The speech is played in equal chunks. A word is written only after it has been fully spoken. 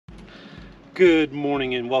Good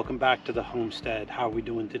morning and welcome back to the homestead. How are we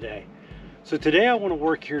doing today? So today I want to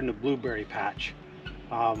work here in the blueberry patch.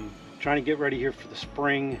 Trying to get ready here for the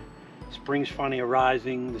spring. Spring's finally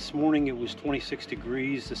arising. This morning it was 26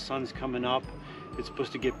 degrees. The sun's coming up. It's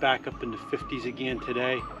supposed to get back up in the 50s again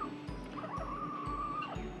today.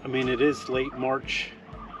 I mean, it is late March.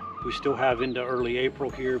 We still have into early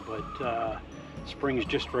April here, but spring is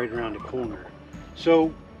just right around the corner.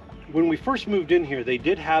 So when we first moved in here, they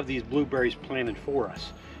did have these blueberries planted for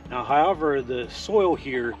us. Now, however, the soil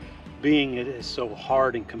here, being it is so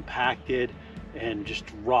hard and compacted and just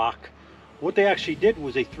rock, what they actually did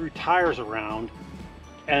was they threw tires around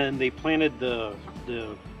and they planted the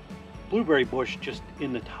blueberry bush just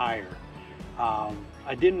in the tire.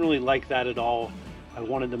 I didn't really like that at all. I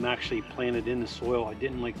wanted them actually planted in the soil. I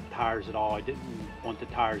didn't like the tires at all. I didn't want the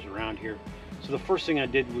tires around here. So the first thing I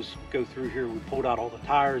did was go through here. We pulled out all the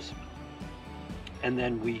tires and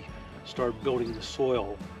then we started building the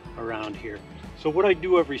soil around here. So what I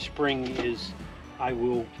do every spring is I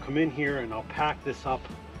will come in here and I'll pack this up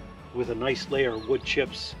with a nice layer of wood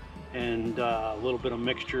chips and a little bit of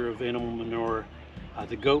mixture of animal manure.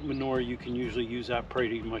 The goat manure, you can usually use that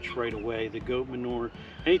pretty much right away. The goat manure,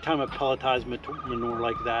 anytime I pelletize manure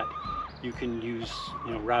like that, you can use,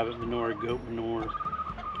 rabbit manure, goat manure.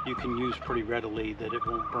 You can use pretty readily, that it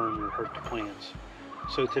won't burn or hurt the plants.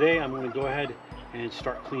 So today I'm going to go ahead and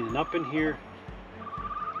start cleaning up in here.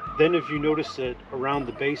 Then if you notice that around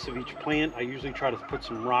the base of each plant, I usually try to put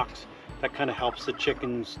some rocks. That kind of helps the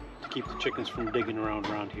chickens, to keep the chickens from digging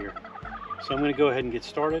around here. So I'm going to go ahead and get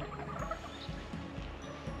started.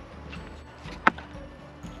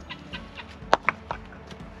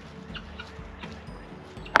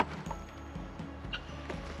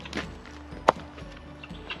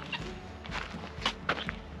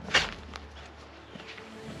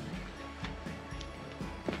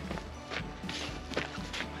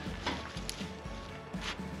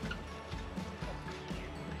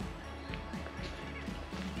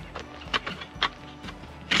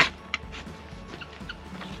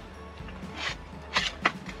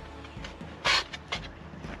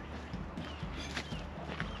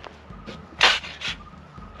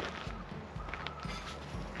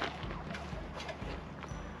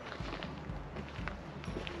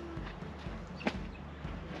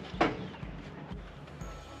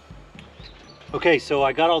 Okay, so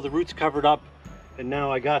I got all the roots covered up, and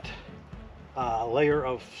now I got a layer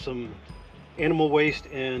of some animal waste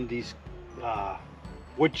and these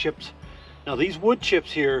wood chips. Now these wood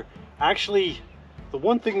chips here, actually, the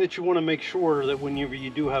one thing that you want to make sure that whenever you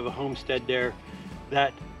do have a homestead there,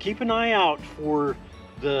 that keep an eye out for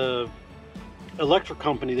the electric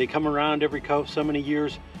company. They come around every so many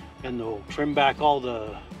years and they'll trim back all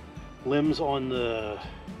the limbs on the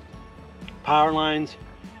power lines.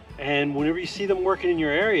 And whenever you see them working in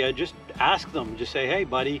your area, just ask them, just say, hey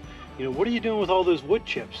buddy, what are you doing with all those wood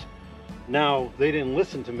chips? Now, they didn't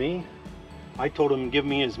listen to me. I told them to give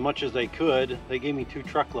me as much as they could. They gave me 2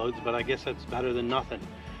 truckloads, but I guess that's better than nothing.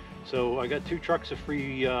 So I got 2 trucks of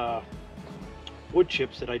free wood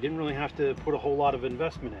chips that I didn't really have to put a whole lot of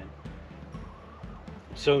investment in.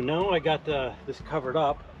 So now I got this covered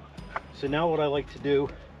up. So now what I like to do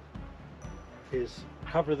is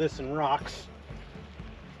cover this in rocks.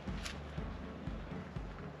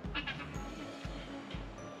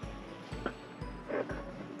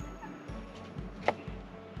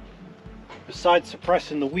 Besides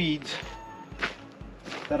suppressing the weeds,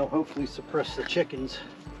 that'll hopefully suppress the chickens.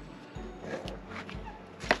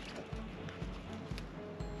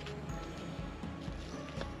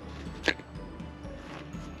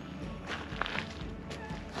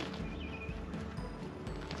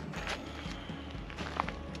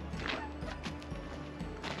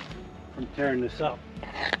 From tearing this up.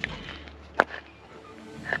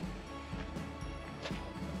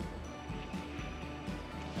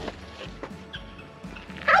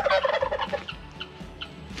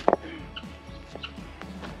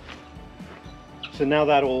 So now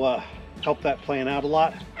that'll help that plant out a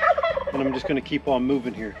lot, and I'm just going to keep on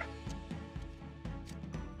moving here.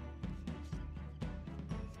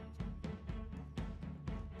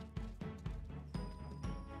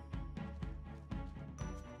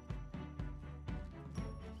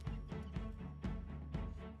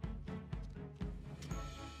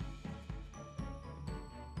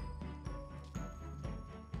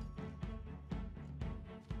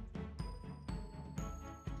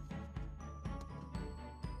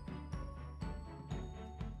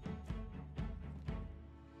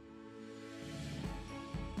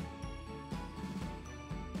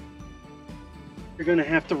 You're going to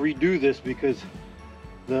have to redo this because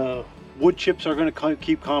the wood chips are going to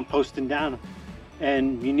keep composting down,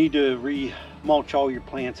 and you need to re-mulch all your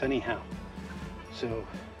plants anyhow. So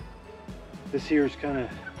this here is kind of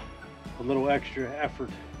a little extra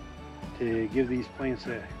effort to give these plants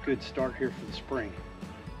a good start here for the spring.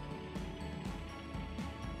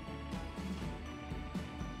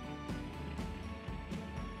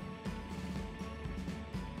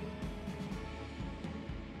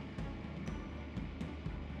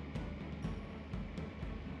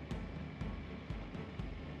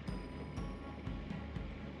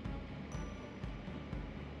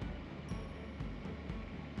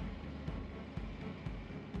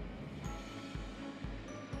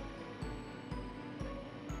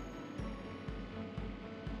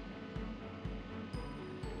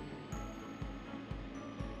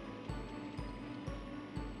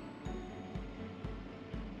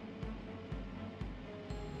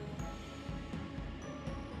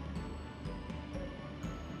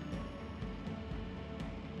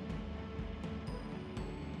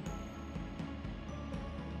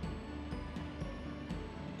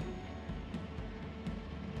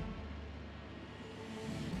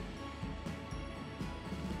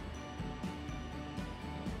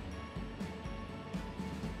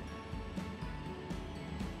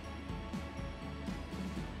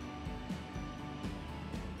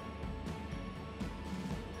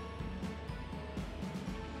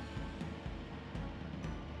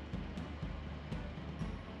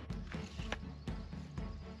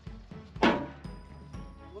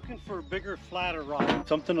 Looking for a bigger, flatter rock,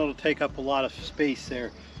 something that'll take up a lot of space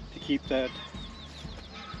there to keep that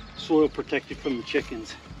soil protected from the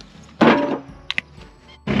chickens.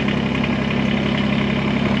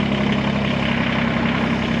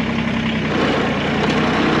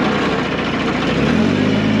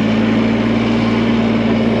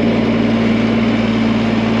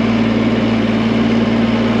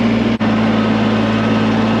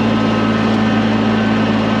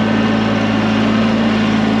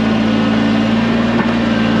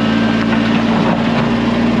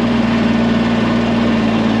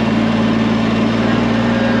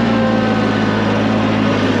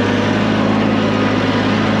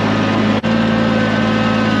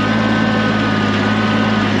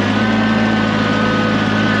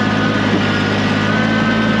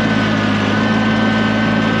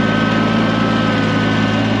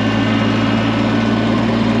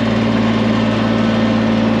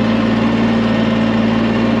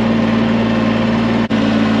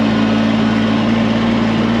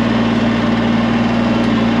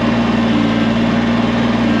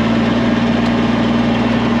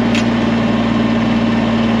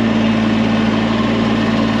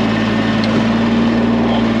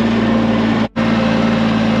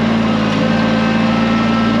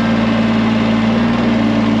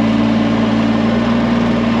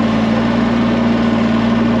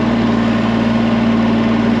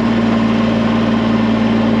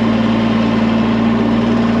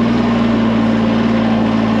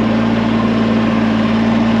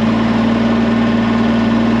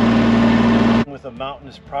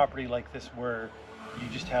 Mountainous property like this where you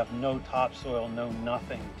just have no topsoil, no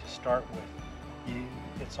nothing to start with.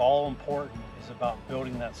 It's all important is about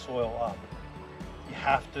building that soil up. You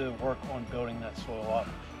have to work on building that soil up.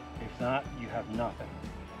 If not, you have nothing.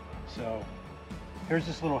 So here's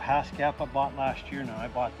this little hascap I bought last year. Now I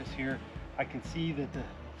bought this here. I can see that the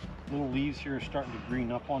little leaves here are starting to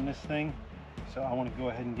green up on this thing. So I want to go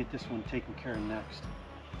ahead and get this one taken care of next.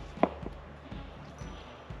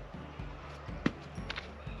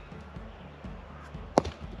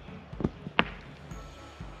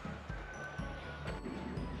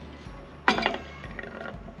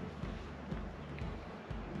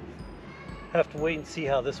 Have to wait and see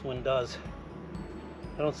how this one does.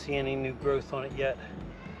 I don't see any new growth on it yet.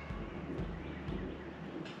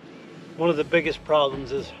 One of the biggest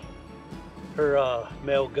problems is her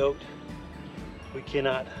male goat. We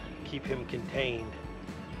cannot keep him contained.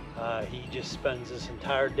 He just spends this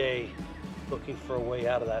entire day looking for a way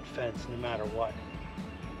out of that fence no matter what,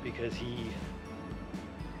 because he,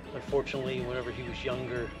 unfortunately, whenever he was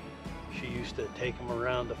younger, she used to take him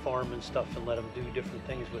around the farm and stuff and let him do different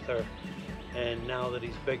things with her. And now that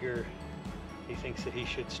he's bigger, he thinks that he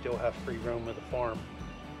should still have free roam of the farm.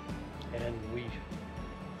 And we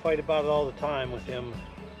fight about it all the time with him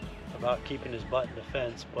about keeping his butt in the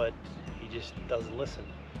fence, but he just doesn't listen.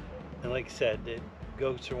 And like I said,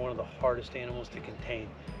 goats are one of the hardest animals to contain,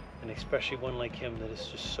 and especially one like him that is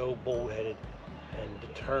just so bullheaded and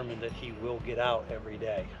determined that he will get out every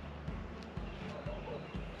day.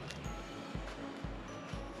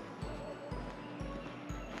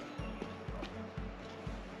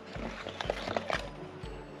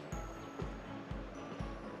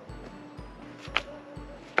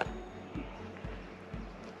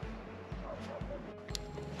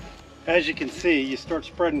 As you can see, you start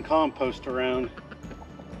spreading compost around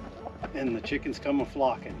and the chickens come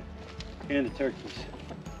a-flocking, and the turkeys.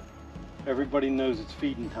 Everybody knows it's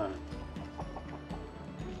feeding time.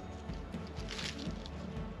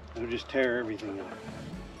 They'll just tear everything up.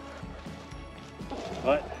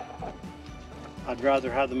 But I'd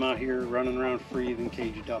rather have them out here running around free than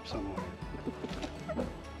caged up somewhere.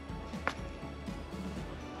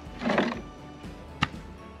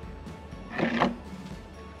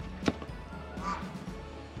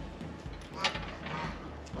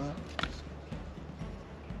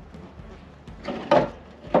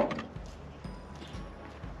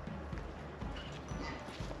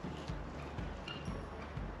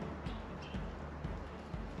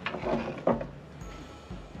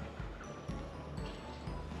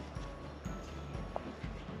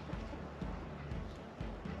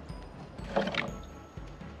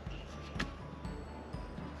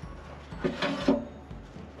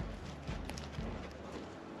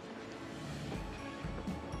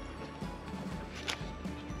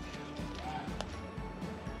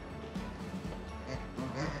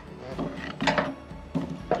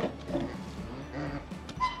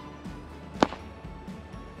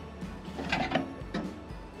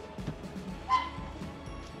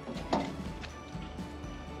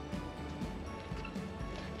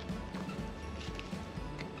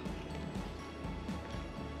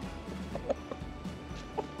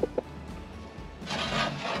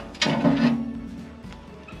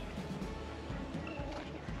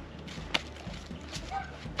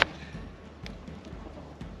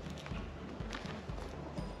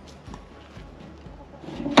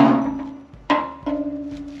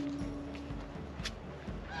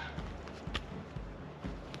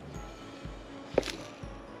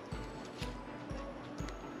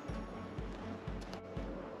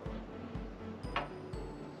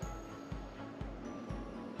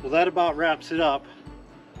 Well, that about wraps it up.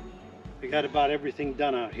 I got about everything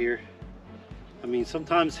done out here. I mean,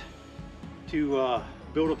 sometimes to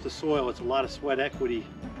build up the soil, it's a lot of sweat equity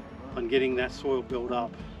on getting that soil built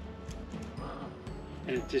up.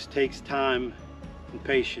 And it just takes time and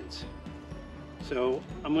patience. So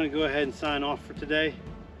I'm going to go ahead and sign off for today.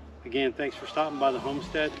 Again, thanks for stopping by the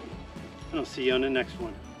homestead, and I'll see you on the next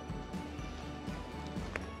one.